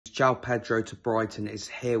João Pedro to Brighton is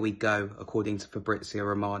here we go, according to Fabrizio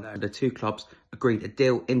Romano. The two clubs agreed a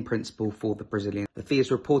deal in principle for the Brazilian. The fee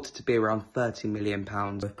is reported to be around £30 million,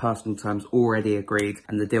 with personal terms already agreed,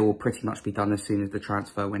 and the deal will pretty much be done as soon as the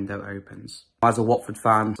transfer window opens. As a Watford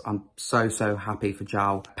fan, I'm so happy for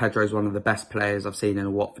João. Pedro is one of the best players I've seen in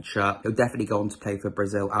a Watford shirt. He'll definitely go on to play for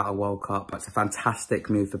Brazil at a World Cup. It's a fantastic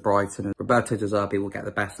move for Brighton, and Roberto De Zerbi will get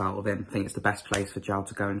the best out of him. I think it's the best place for João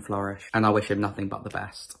to go and flourish, and I wish him nothing but the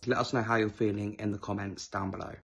best. Let us know how you're feeling in the comments down below.